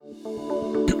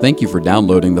Thank you for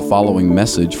downloading the following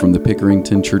message from the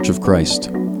Pickerington Church of Christ.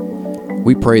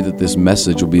 We pray that this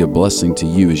message will be a blessing to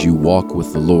you as you walk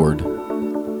with the Lord.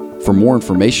 For more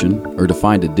information or to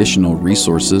find additional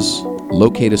resources,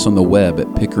 locate us on the web at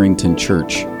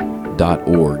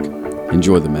pickeringtonchurch.org.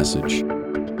 Enjoy the message.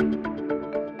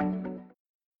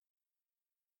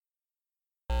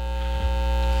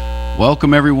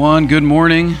 Welcome everyone. Good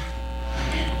morning.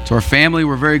 To our family,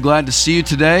 we're very glad to see you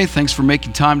today. Thanks for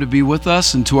making time to be with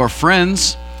us. And to our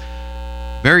friends,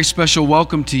 very special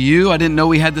welcome to you. I didn't know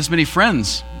we had this many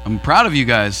friends. I'm proud of you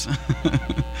guys.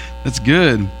 That's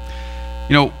good. You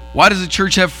know, why does the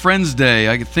church have Friends Day?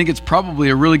 I think it's probably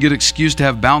a really good excuse to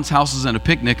have bounce houses and a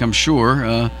picnic, I'm sure.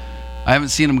 I haven't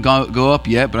seen them go up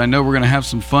yet, but I know we're going to have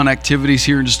some fun activities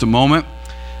here in just a moment.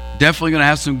 Definitely going to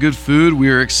have some good food. We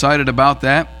are excited about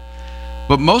that.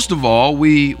 But most of all,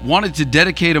 we wanted to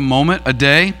dedicate a moment, a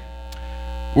day,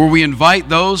 where we invite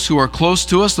those who are close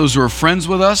to us, those who are friends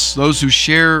with us, those who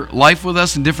share life with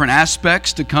us in different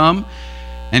aspects to come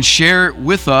and share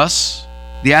with us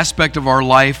the aspect of our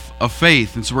life of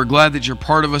faith. And so we're glad that you're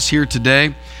part of us here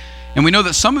today. And we know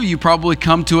that some of you probably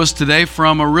come to us today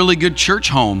from a really good church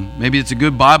home. Maybe it's a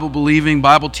good Bible-believing,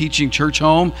 Bible-teaching church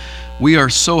home. We are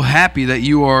so happy that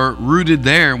you are rooted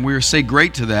there, and we are so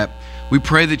great to that. We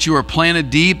pray that you are planted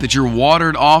deep, that you're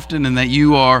watered often, and that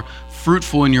you are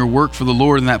fruitful in your work for the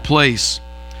Lord in that place.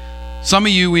 Some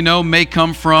of you, we know, may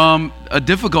come from a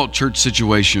difficult church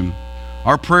situation.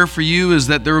 Our prayer for you is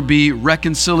that there will be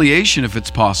reconciliation if it's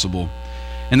possible,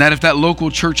 and that if that local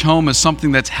church home is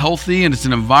something that's healthy and it's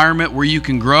an environment where you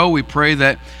can grow, we pray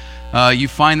that you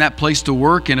find that place to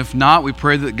work, and if not, we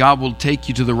pray that God will take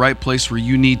you to the right place where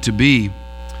you need to be.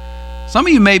 Some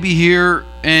of you may be here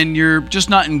and you're just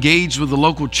not engaged with the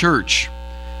local church.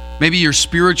 Maybe you're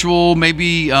spiritual, maybe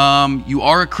you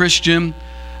are a Christian,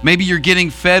 maybe you're getting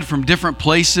fed from different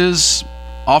places,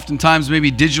 oftentimes maybe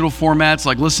digital formats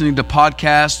like listening to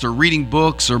podcasts or reading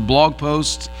books or blog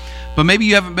posts, but maybe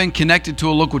you haven't been connected to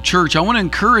a local church. I want to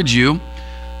encourage you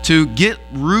to get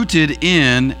rooted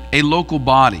in a local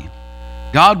body.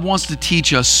 God wants to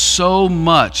teach us so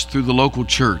much through the local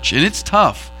church, and it's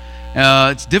tough.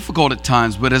 It's difficult at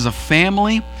times, but as a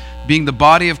family, being the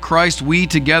body of Christ, we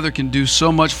together can do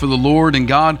so much for the Lord, and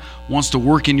God wants to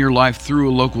work in your life through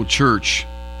a local church.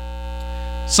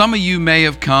 Some of you may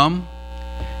have come,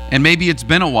 and maybe it's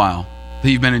been a while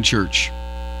that you've been in church.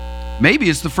 Maybe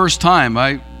it's the first time.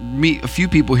 I meet a few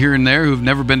people here and there who've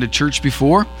never been to church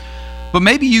before, but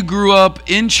maybe you grew up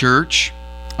in church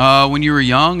when you were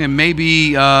young, and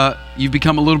maybe you've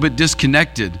become a little bit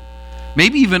disconnected.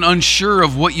 Maybe even unsure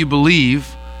of what you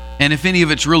believe and if any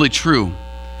of it's really true.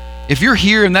 If you're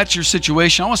here and that's your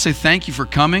situation, I want to say thank you for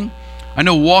coming. I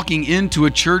know walking into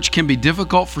a church can be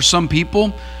difficult for some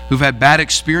people who've had bad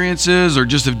experiences or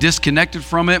just have disconnected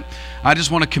from it. I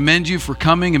just want to commend you for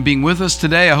coming and being with us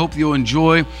today. I hope you'll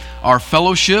enjoy our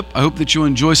fellowship. I hope that you'll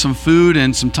enjoy some food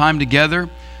and some time together.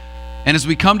 And as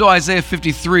we come to Isaiah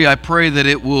 53, I pray that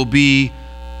it will be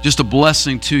just a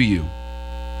blessing to you.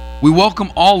 We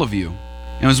welcome all of you.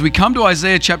 And as we come to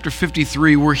Isaiah chapter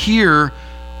 53, we're here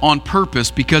on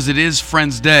purpose because it is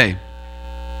Friends Day.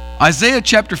 Isaiah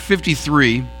chapter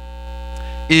 53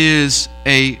 is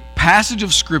a passage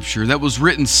of Scripture that was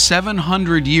written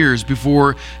 700 years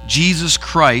before Jesus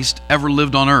Christ ever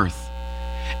lived on earth.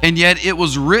 And yet it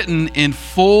was written in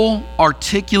full,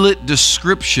 articulate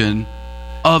description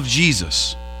of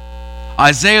Jesus.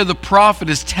 Isaiah the prophet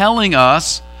is telling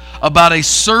us about a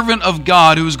servant of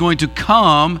God who is going to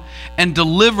come and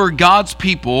deliver God's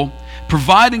people,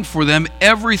 providing for them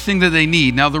everything that they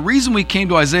need. Now, the reason we came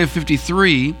to Isaiah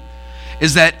 53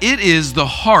 is that it is the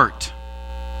heart,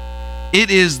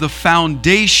 it is the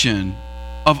foundation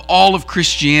of all of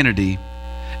Christianity,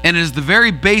 and it is the very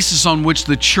basis on which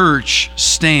the church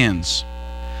stands.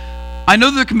 I know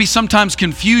there can be sometimes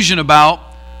confusion about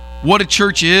what a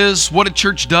church is, what a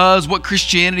church does, what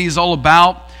Christianity is all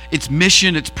about, its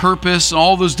mission, its purpose, and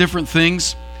all those different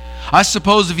things. I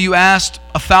suppose if you asked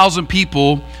 1,000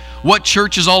 people what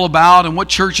church is all about and what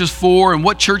church is for and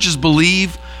what churches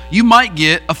believe, you might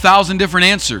get 1,000 different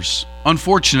answers,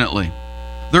 unfortunately.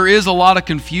 There is a lot of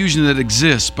confusion that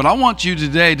exists, but I want you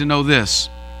today to know this.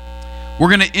 We're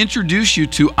going to introduce you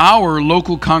to our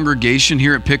local congregation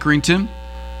here at Pickerington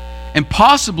and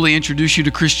possibly introduce you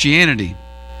to Christianity.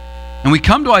 And we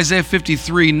come to Isaiah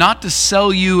 53 not to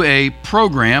sell you a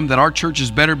program that our church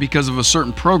is better because of a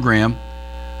certain program,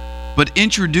 but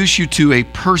introduce you to a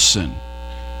person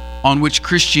on which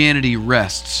Christianity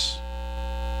rests.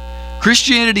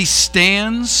 Christianity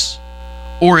stands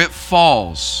or it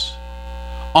falls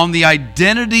on the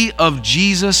identity of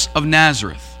Jesus of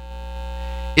Nazareth.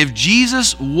 If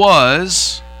Jesus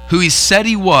was who he said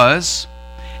he was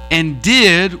and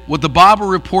did what the Bible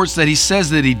reports that he says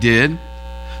that he did,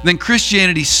 then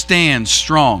Christianity stands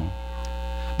strong.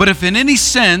 But if in any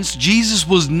sense Jesus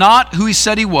was not who he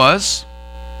said he was,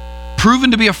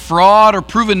 proven to be a fraud or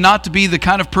proven not to be the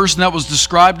kind of person that was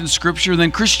described in Scripture,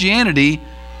 then Christianity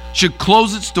should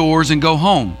close its doors and go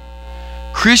home.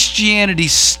 Christianity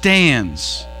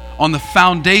stands on the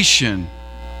foundation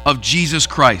of Jesus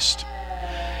Christ.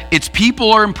 Its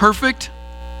people are imperfect.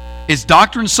 Its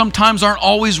doctrines sometimes aren't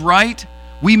always right.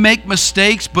 We make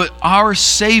mistakes, but our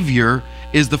Savior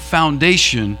is the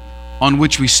foundation on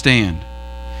which we stand.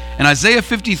 And Isaiah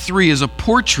 53 is a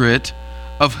portrait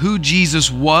of who Jesus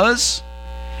was,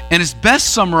 and it's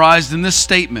best summarized in this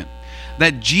statement,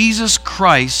 that Jesus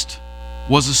Christ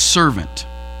was a servant.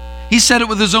 He said it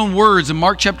with his own words. In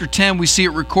Mark chapter 10, we see it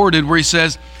recorded where he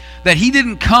says that he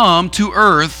didn't come to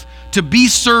earth to be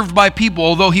served by people,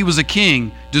 although he was a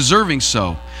king, deserving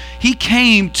so. He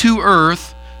came to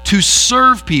earth to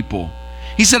serve people.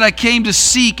 He said, I came to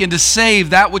seek and to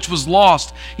save that which was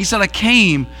lost. He said, I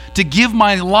came to give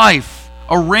my life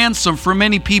a ransom for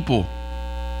many people.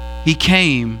 He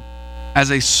came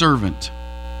as a servant.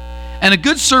 And a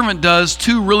good servant does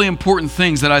two really important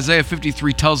things that Isaiah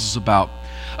 53 tells us about.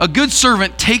 A good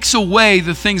servant takes away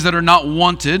the things that are not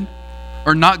wanted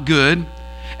or not good,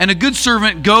 and a good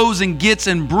servant goes and gets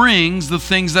and brings the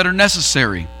things that are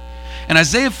necessary. In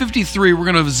Isaiah 53,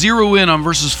 we're going to zero in on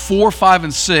verses 4, 5,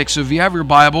 and 6. So if you have your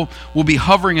Bible, we'll be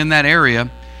hovering in that area.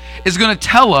 It's going to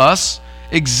tell us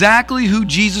exactly who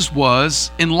Jesus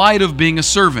was in light of being a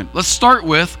servant. Let's start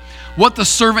with what the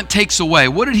servant takes away.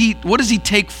 What does he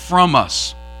take from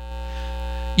us?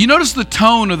 You notice the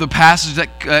tone of the passage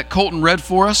that Colton read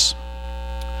for us?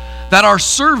 That our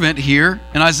servant here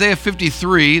in Isaiah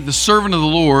 53, the servant of the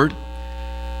Lord,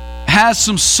 has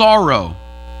some sorrow,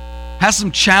 has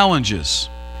some challenges.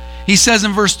 He says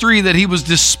in verse 3 that he was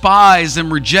despised and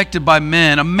rejected by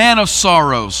men, a man of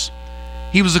sorrows.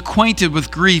 He was acquainted with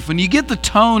grief. And you get the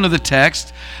tone of the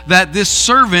text that this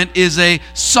servant is a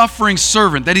suffering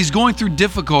servant, that he's going through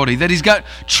difficulty, that he's got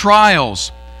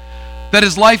trials, that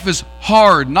his life is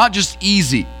hard, not just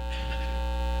easy.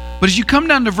 But as you come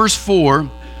down to verse 4,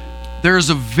 there is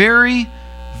a very,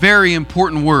 very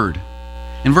important word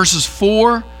in verses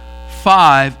 4,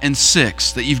 5, and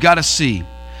 6 that you've got to see.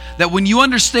 That when you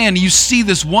understand, you see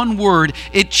this one word,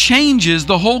 it changes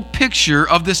the whole picture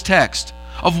of this text,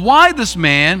 of why this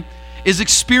man is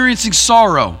experiencing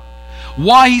sorrow,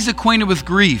 why he's acquainted with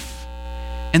grief.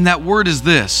 And that word is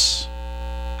this: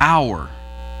 our.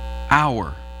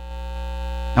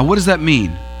 Now, what does that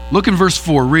mean? Look in verse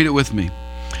 4. Read it with me.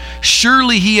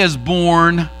 Surely he has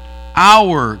borne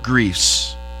our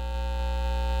griefs,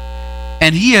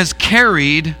 and he has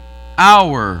carried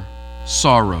our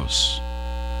sorrows.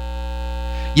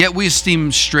 Yet we esteem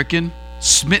him stricken,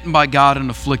 smitten by God, and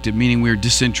afflicted, meaning we are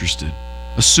disinterested,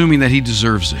 assuming that he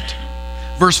deserves it.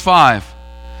 Verse 5,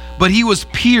 but he was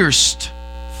pierced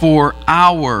for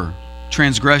our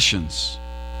transgressions,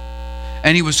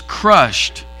 and he was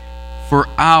crushed for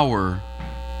our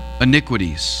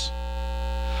iniquities.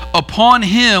 Upon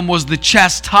him was the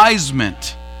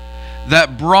chastisement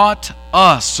that brought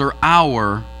us, or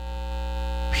our,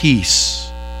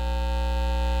 peace.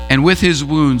 And with his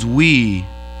wounds we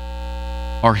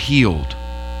are healed.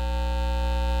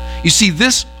 You see,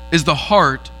 this is the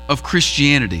heart of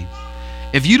Christianity.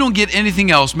 If you don't get anything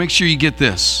else, make sure you get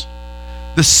this.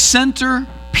 The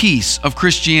centerpiece of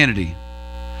Christianity,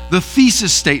 the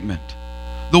thesis statement,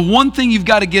 the one thing you've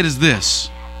got to get is this: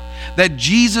 that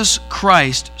Jesus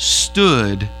Christ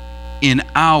stood in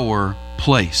our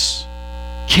place,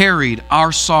 carried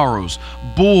our sorrows,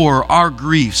 bore our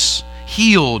griefs,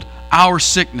 healed our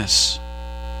sickness,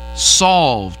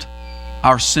 solved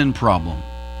our sin problem.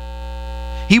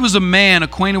 He was a man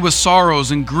acquainted with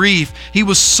sorrows and grief. He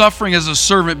was suffering as a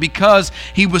servant because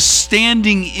he was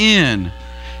standing in,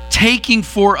 taking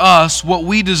for us what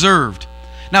we deserved.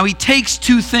 Now, he takes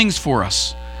two things for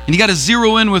us, and you got to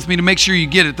zero in with me to make sure you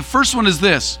get it. The first one is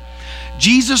this: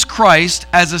 Jesus Christ,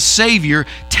 as a Savior,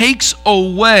 takes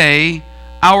away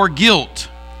our guilt.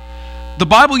 The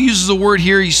Bible uses a word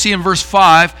here, you see in verse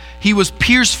 5, he was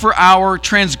pierced for our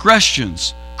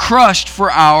transgressions, crushed for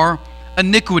our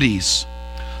iniquities.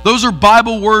 Those are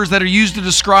Bible words that are used to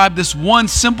describe this one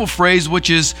simple phrase, which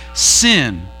is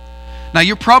sin. Now,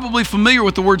 you're probably familiar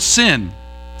with the word sin.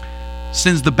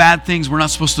 Sin's the bad things we're not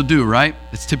supposed to do, right?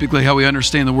 It's typically how we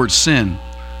understand the word sin.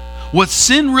 What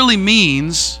sin really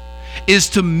means is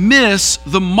to miss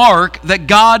the mark that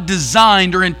God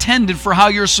designed or intended for how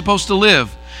you're supposed to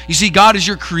live. You see, God is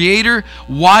your creator,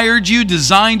 wired you,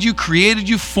 designed you, created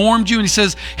you, formed you, and he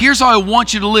says, here's how I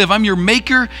want you to live. I'm your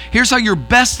maker. Here's how your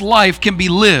best life can be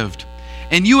lived.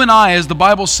 And you and I, as the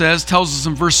Bible says, tells us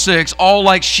in verse 6, all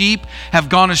like sheep have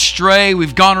gone astray.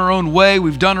 We've gone our own way.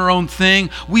 We've done our own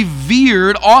thing. We've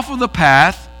veered off of the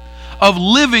path of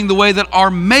living the way that our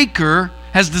Maker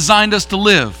has designed us to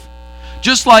live.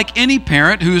 Just like any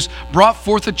parent who's brought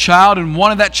forth a child and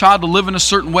wanted that child to live in a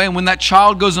certain way, and when that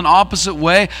child goes an opposite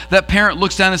way, that parent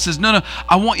looks down and says, no,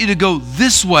 I want you to go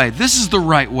this way. This is the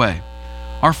right way.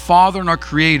 Our Father and our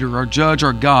Creator, our Judge,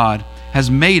 our God, has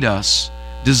made us,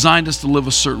 designed us to live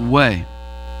a certain way.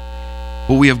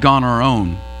 But we have gone our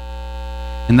own.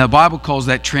 And the Bible calls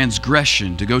that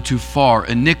transgression, to go too far,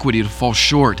 iniquity, to fall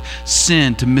short,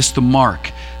 sin, to miss the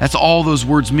mark. That's all those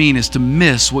words mean, is to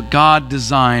miss what God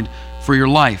designed for your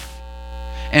life.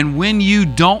 And when you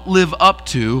don't live up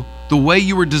to the way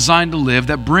you were designed to live,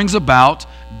 that brings about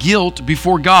guilt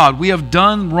before God. We have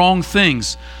done wrong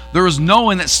things. There is no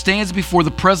one that stands before the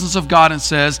presence of God and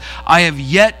says, I have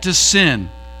yet to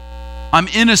sin. I'm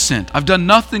innocent. I've done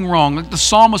nothing wrong. Like the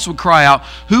psalmist would cry out,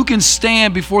 who can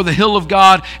stand before the hill of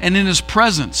God and in his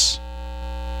presence?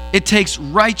 It takes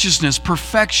righteousness,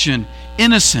 perfection,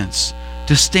 innocence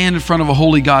to stand in front of a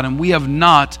holy God, and we have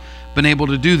not been able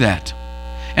to do that.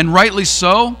 And rightly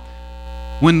so.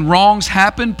 When wrongs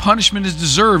happen, punishment is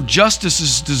deserved, justice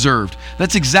is deserved.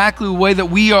 That's exactly the way that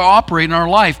we operate in our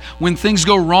life. When things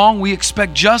go wrong, we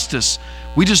expect justice.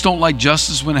 We just don't like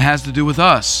justice when it has to do with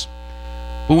us.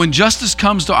 But when justice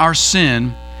comes to our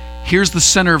sin, here's the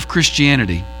center of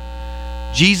Christianity.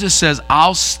 Jesus says,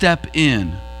 I'll step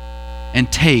in and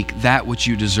take that which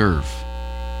you deserve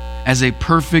as a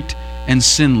perfect and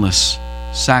sinless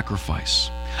sacrifice.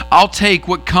 I'll take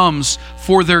what comes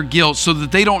for their guilt so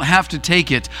that they don't have to take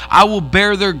it. I will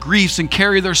bear their griefs and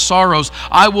carry their sorrows.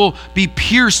 I will be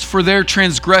pierced for their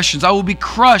transgressions. I will be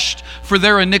crushed for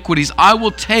their iniquities. I will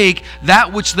take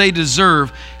that which they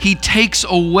deserve. He takes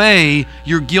away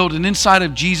your guilt. And inside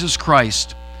of Jesus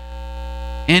Christ,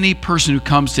 any person who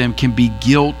comes to him can be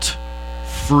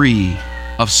guilt-free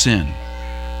of sin.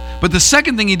 But the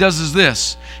second thing he does is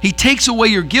this. He takes away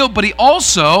your guilt, but he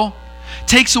also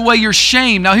takes away your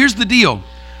shame. Now here's the deal.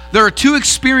 There are two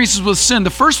experiences with sin. The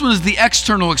first one is the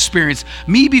external experience.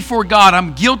 Me before God,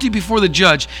 I'm guilty before the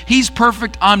judge. He's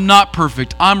perfect, I'm not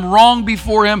perfect. I'm wrong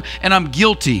before him, and I'm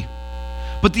guilty.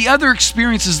 But the other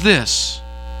experience is this,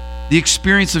 the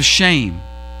experience of shame.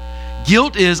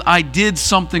 Guilt is I did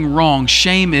something wrong.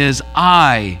 Shame is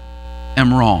I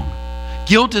am wrong.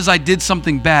 Guilt is I did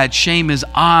something bad. Shame is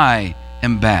I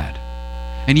am bad.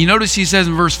 And you notice he says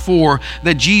in verse 4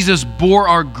 that Jesus bore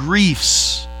our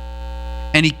griefs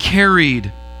and he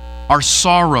carried our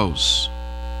sorrows.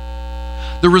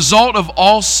 The result of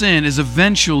all sin is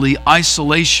eventually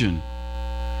isolation.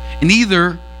 And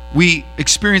either we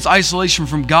experience isolation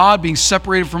from God, being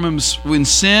separated from him in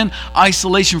sin,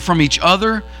 isolation from each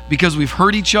other because we've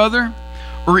hurt each other,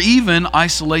 or even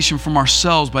isolation from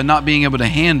ourselves by not being able to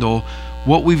handle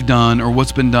what we've done or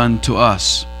what's been done to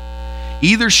us.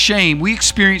 Either shame, we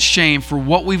experience shame for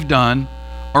what we've done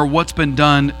or what's been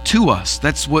done to us.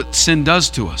 That's what sin does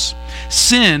to us.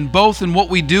 Sin, both in what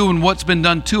we do and what's been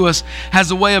done to us, has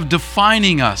a way of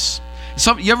defining us.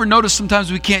 You ever notice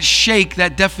sometimes we can't shake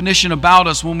that definition about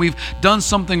us when we've done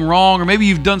something wrong, or maybe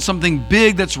you've done something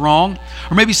big that's wrong,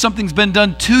 or maybe something's been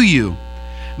done to you.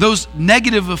 Those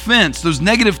negative offense, those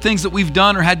negative things that we've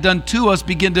done or had done to us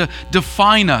begin to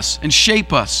define us and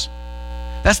shape us.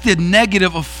 That's the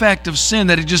negative effect of sin,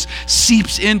 that it just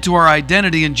seeps into our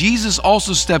identity. And Jesus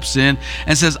also steps in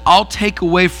and says, I'll take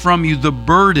away from you the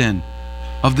burden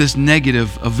of this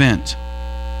negative event.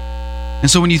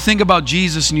 And so when you think about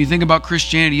Jesus and you think about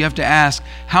Christianity, you have to ask,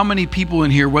 how many people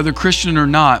in here, whether Christian or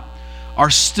not,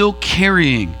 are still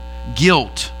carrying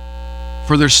guilt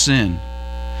for their sin,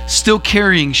 still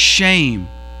carrying shame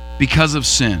because of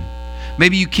sin?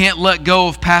 Maybe you can't let go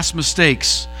of past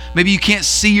mistakes. Maybe you can't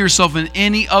see yourself in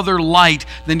any other light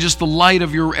than just the light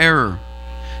of your error.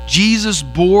 Jesus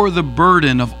bore the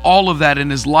burden of all of that in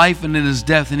his life and in his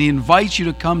death, and he invites you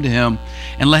to come to him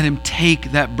and let him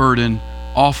take that burden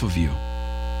off of you.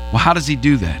 Well, how does he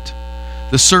do that?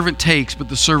 The servant takes, but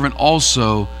the servant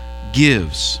also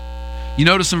gives. You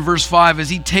notice in verse 5, as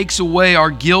he takes away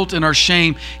our guilt and our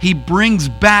shame, he brings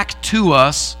back to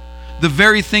us the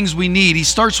very things we need. He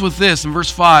starts with this in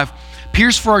verse 5.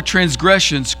 Pierced for our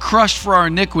transgressions, crushed for our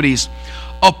iniquities.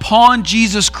 Upon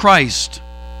Jesus Christ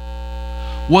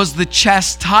was the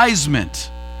chastisement,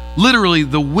 literally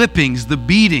the whippings, the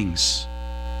beatings,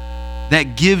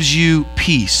 that gives you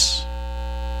peace.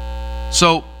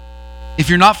 So If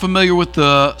you're not familiar with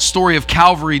the story of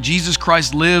Calvary, Jesus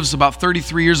Christ lives about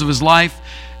 33 years of his life,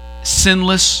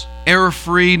 sinless,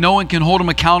 error-free. No one can hold him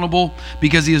accountable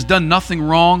because he has done nothing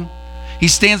wrong. He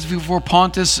stands before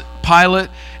Pontius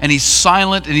Pilate, and he's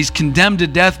silent, and he's condemned to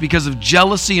death because of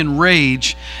jealousy and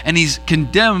rage, and he's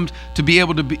condemned to be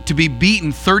able to be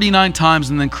beaten 39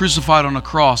 times and then crucified on a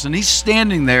cross. And he's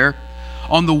standing there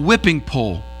on the whipping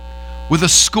pole with a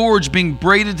scourge being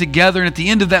braided together, and at the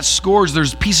end of that scourge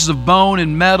there's pieces of bone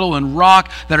and metal and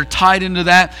rock that are tied into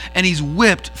that, and he's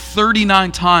whipped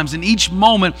 39 times. And each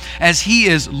moment as he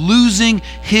is losing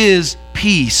his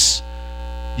peace,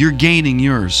 you're gaining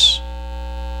yours.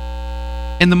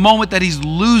 In the moment that he's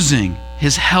losing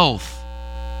his health,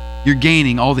 you're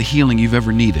gaining all the healing you've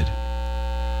ever needed.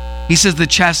 He says the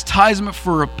chastisement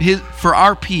for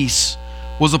our peace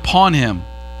was upon him.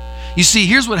 You see,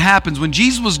 here's what happens. When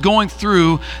Jesus was going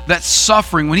through that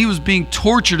suffering, when he was being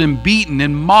tortured and beaten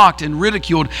and mocked and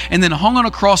ridiculed and then hung on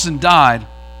a cross and died,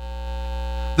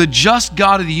 the just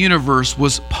God of the universe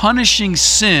was punishing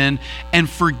sin and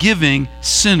forgiving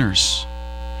sinners.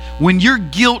 When your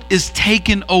guilt is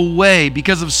taken away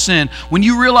because of sin, when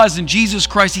you realize in Jesus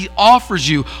Christ he offers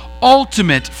you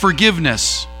ultimate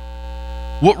forgiveness,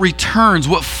 what returns,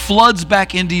 what floods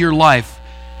back into your life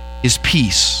is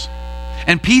peace.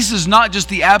 And peace is not just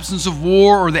the absence of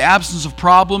war or the absence of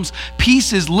problems.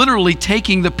 Peace is literally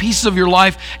taking the pieces of your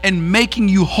life and making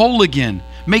you whole again,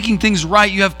 making things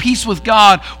right. You have peace with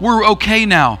God. We're okay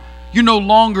now. I'm no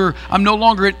longer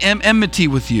at enmity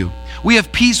with you. We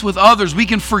have peace with others. We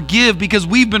can forgive because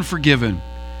we've been forgiven.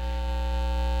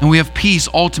 And we have peace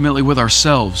ultimately with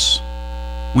ourselves.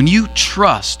 When you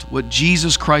trust what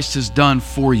Jesus Christ has done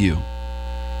for you,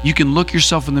 you can look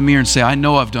yourself in the mirror and say, I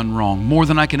know I've done wrong, more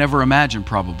than I can ever imagine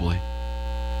probably.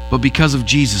 But because of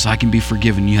Jesus, I can be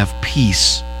forgiven. You have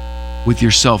peace with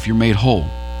yourself. You're made whole.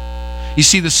 You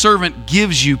see, the servant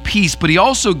gives you peace, but he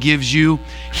also gives you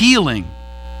healing.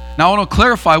 Now, I want to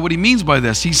clarify what he means by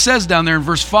this. He says down there in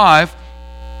verse 5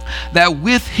 that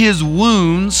with his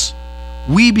wounds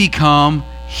we become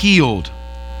healed.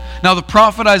 Now, the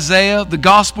prophet Isaiah, the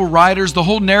gospel writers, the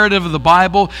whole narrative of the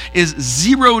Bible is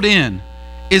zeroed in,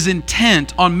 is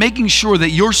intent on making sure that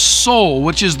your soul,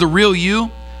 which is the real you,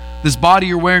 this body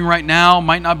you're wearing right now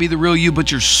might not be the real you,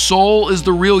 but your soul is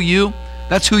the real you.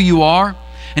 That's who you are.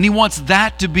 And he wants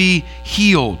that to be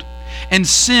healed. And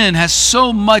sin has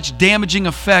so much damaging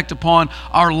effect upon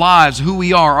our lives, who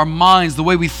we are, our minds, the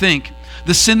way we think.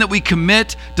 The sin that we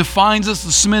commit defines us.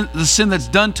 The sin that's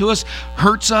done to us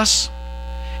hurts us.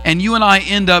 And you and I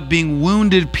end up being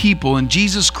wounded people, and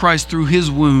Jesus Christ, through his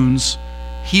wounds,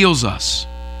 heals us.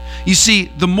 You see,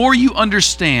 the more you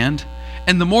understand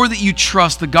and the more that you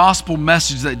trust the gospel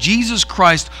message that Jesus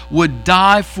Christ would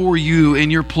die for you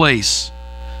in your place,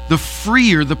 the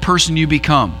freer the person you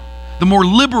become, the more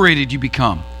liberated you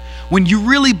become. When you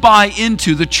really buy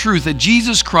into the truth that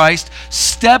Jesus Christ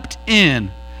stepped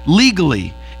in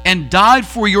legally and died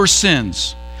for your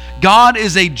sins. God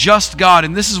is a just God,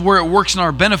 and this is where it works in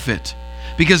our benefit.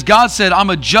 Because God said, I'm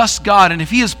a just God, and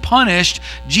if he has punished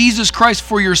Jesus Christ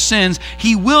for your sins,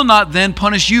 he will not then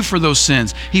punish you for those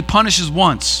sins. He punishes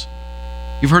once.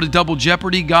 You've heard of double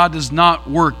jeopardy? God does not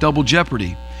work double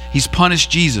jeopardy. He's punished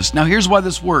Jesus. Now here's why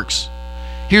this works.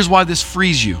 Here's why this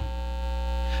frees you.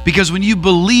 Because when you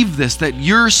believe this, that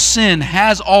your sin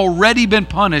has already been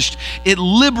punished, it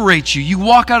liberates you. You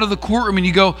walk out of the courtroom and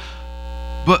you go,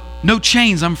 but no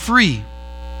chains, I'm free.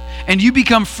 And you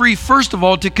become free, first of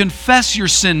all, to confess your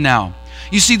sin now.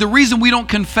 You see, the reason we don't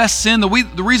confess sin, the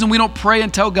reason we don't pray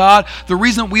and tell God, the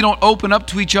reason we don't open up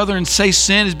to each other and say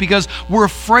sin is because we're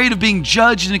afraid of being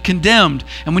judged and condemned.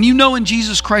 And when you know in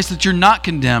Jesus Christ that you're not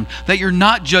condemned, that you're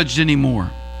not judged anymore,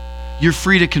 you're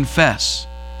free to confess.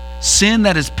 Sin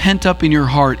that is pent up in your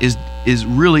heart is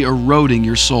really eroding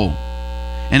your soul.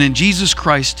 And in Jesus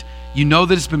Christ, you know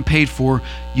that it's been paid for.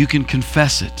 You can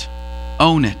confess it,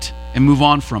 own it, and move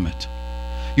on from it.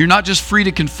 You're not just free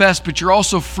to confess, but you're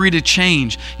also free to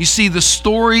change. You see, the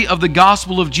story of the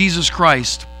gospel of Jesus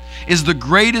Christ is the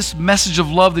greatest message of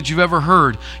love that you've ever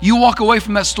heard. You walk away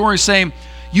from that story saying,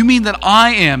 you mean that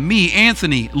I am, me,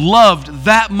 Anthony, loved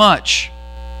that much?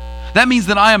 That means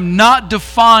that I am not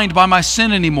defined by my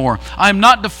sin anymore. I am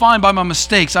not defined by my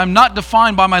mistakes. I'm not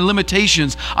defined by my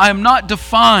limitations. I am not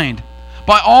defined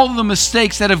by all of the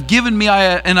mistakes that have given me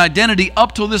an identity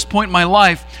up till this point in my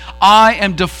life. I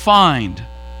am defined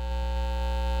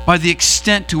by the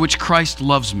extent to which Christ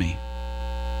loves me.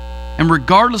 And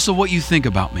regardless of what you think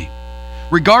about me,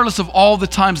 regardless of all the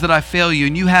times that I fail you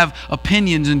and you have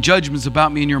opinions and judgments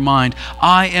about me in your mind,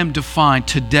 I am defined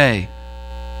today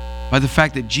by the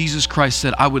fact that Jesus Christ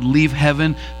said, I would leave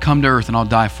heaven, come to earth, and I'll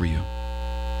die for you.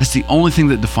 That's the only thing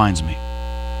that defines me.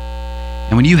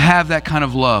 And when you have that kind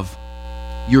of love,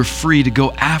 you're free to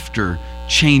go after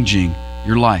changing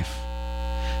your life.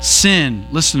 Sin,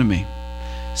 listen to me,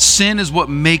 sin is what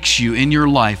makes you in your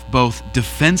life both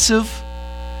defensive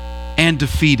and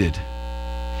defeated.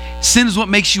 Sin is what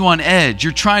makes you on edge.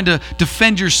 You're trying to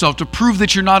defend yourself, to prove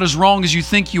that you're not as wrong as you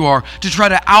think you are, to try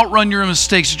to outrun your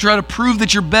mistakes, to try to prove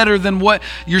that you're better than what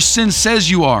your sin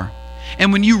says you are.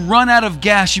 And when you run out of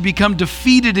gas, you become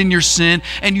defeated in your sin,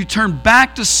 and you turn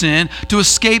back to sin to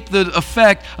escape the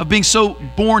effect of being so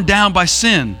borne down by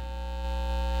sin.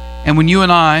 And when you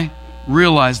and I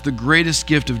realize the greatest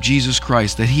gift of Jesus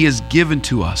Christ that He has given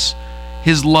to us,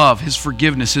 His love, His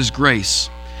forgiveness, His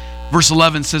grace. Verse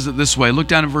 11 says it this way. Look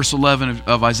down at verse 11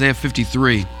 of Isaiah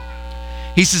 53.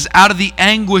 He says, out of the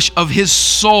anguish of his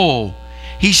soul,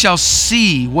 he shall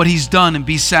see what he's done and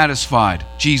be satisfied.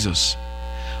 Jesus.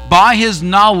 By his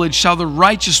knowledge shall the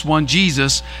righteous one,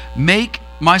 Jesus, make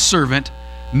my servant,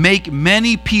 make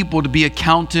many people to be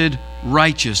accounted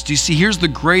righteous. Do you see? Here's the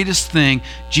greatest thing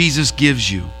Jesus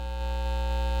gives you.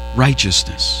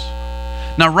 Righteousness.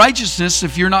 Now, righteousness,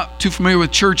 if you're not too familiar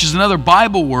with church, is another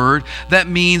Bible word that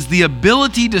means the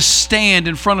ability to stand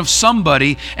in front of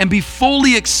somebody and be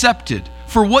fully accepted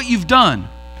for what you've done.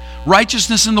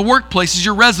 Righteousness in the workplace is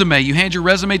your resume. You hand your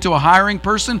resume to a hiring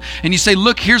person and you say,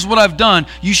 look, here's what I've done.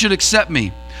 You should accept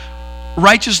me.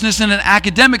 Righteousness in an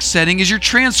academic setting is your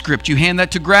transcript. You hand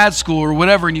that to grad school or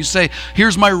whatever and you say,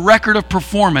 here's my record of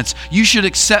performance. You should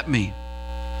accept me.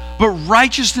 But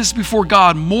righteousness before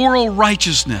God, moral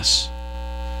righteousness,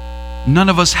 none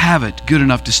of us have it good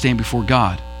enough to stand before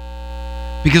God.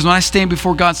 Because when I stand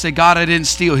before God and say, God, I didn't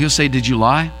steal, He'll say, did you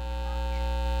lie?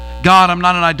 God, I'm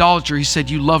not an idolater. He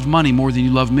said, you loved money more than you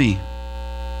love me.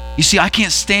 You see, I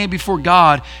can't stand before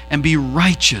God and be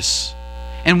righteous.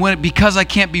 And because I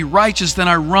can't be righteous, then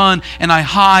I run and I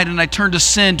hide and I turn to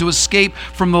sin to escape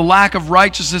from the lack of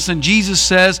righteousness. And Jesus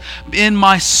says, in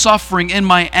my suffering, in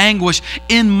my anguish,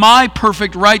 in my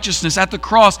perfect righteousness at the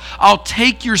cross, I'll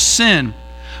take your sin,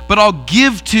 but I'll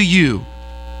give to you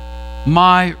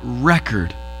my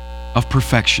record of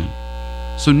perfection.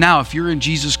 So now if you're in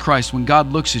Jesus Christ, when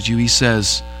God looks at you, He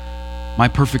says, my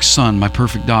perfect son, my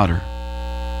perfect daughter,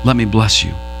 let me bless you.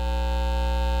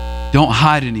 Don't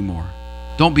hide anymore.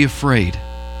 Don't be afraid.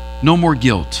 No more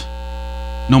guilt.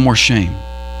 No more shame.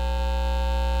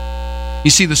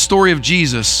 You see, the story of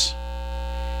Jesus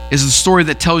is the story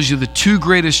that tells you the two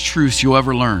greatest truths you'll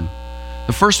ever learn.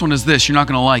 The first one is this, you're not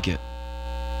going to like it.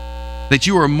 That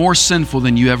you are more sinful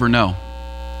than you ever know.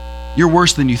 You're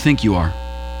worse than you think you are.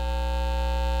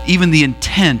 Even the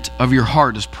intent of your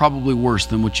heart is probably worse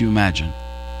than what you imagine.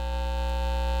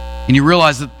 And you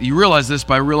realize this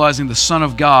by realizing the Son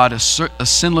of God, a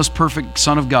sinless, perfect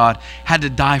Son of God, had to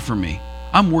die for me.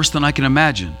 I'm worse than I can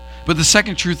imagine. But the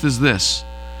second truth is this.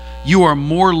 You are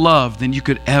more loved than you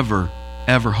could ever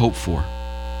hope for.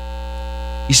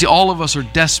 You see, all of us are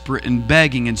desperate and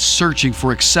begging and searching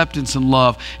for acceptance and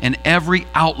love in every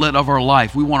outlet of our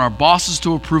life. We want our bosses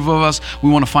to approve of us. We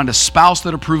want to find a spouse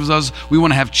that approves of us. We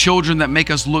want to have children that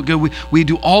make us look good. We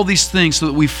do all these things so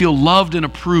that we feel loved and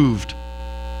approved.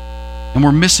 And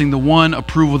we're missing the one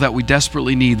approval that we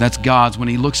desperately need. That's God's, when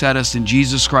He looks at us in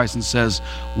Jesus Christ and says,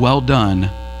 well done,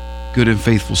 good and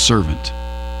faithful servant.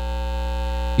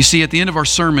 You see, at the end of our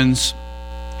sermons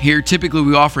here, typically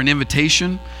we offer an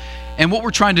invitation. And what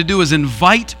we're trying to do is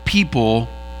invite people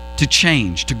to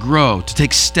change, to grow, to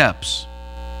take steps.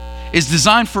 It's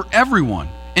designed for everyone.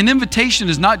 An invitation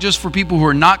is not just for people who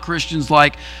are not Christians,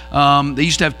 like they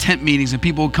used to have tent meetings and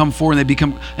people would come forward and they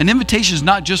become... An invitation is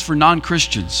not just for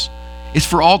non-Christians. It's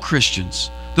for all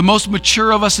Christians. The most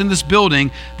mature of us in this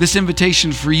building, this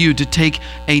invitation for you to take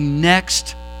a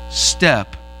next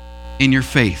step in your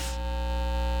faith.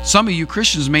 Some of you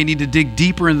Christians may need to dig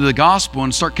deeper into the gospel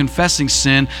and start confessing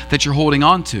sin that you're holding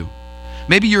on to.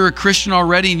 Maybe you're a Christian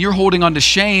already and you're holding on to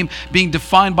shame, being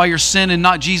defined by your sin and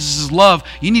not Jesus' love.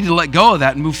 You need to let go of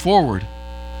that and move forward.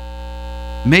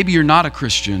 Maybe you're not a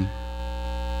Christian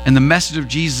and the message of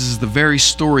Jesus is the very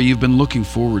story you've been looking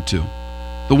forward to.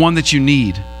 The one that you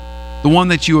need. The one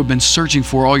that you have been searching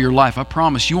for all your life. I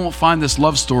promise you won't find this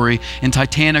love story in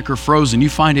Titanic or Frozen. You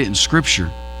find it in Scripture.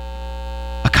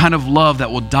 A kind of love that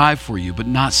will die for you but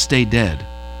not stay dead.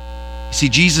 You see,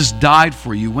 Jesus died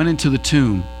for you, went into the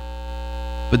tomb,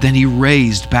 but then He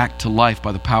raised back to life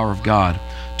by the power of God.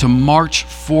 To march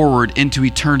forward into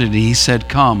eternity, He said,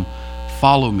 come,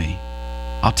 follow me.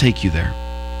 I'll take you there.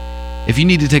 If you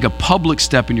need to take a public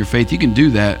step in your faith, you can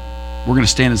do that. We're going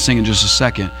to stand and sing in just a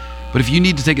second. But if you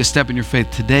need to take a step in your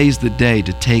faith, today's the day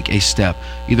to take a step,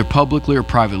 either publicly or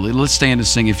privately. Let's stand and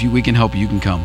sing. If we can help you, you can come.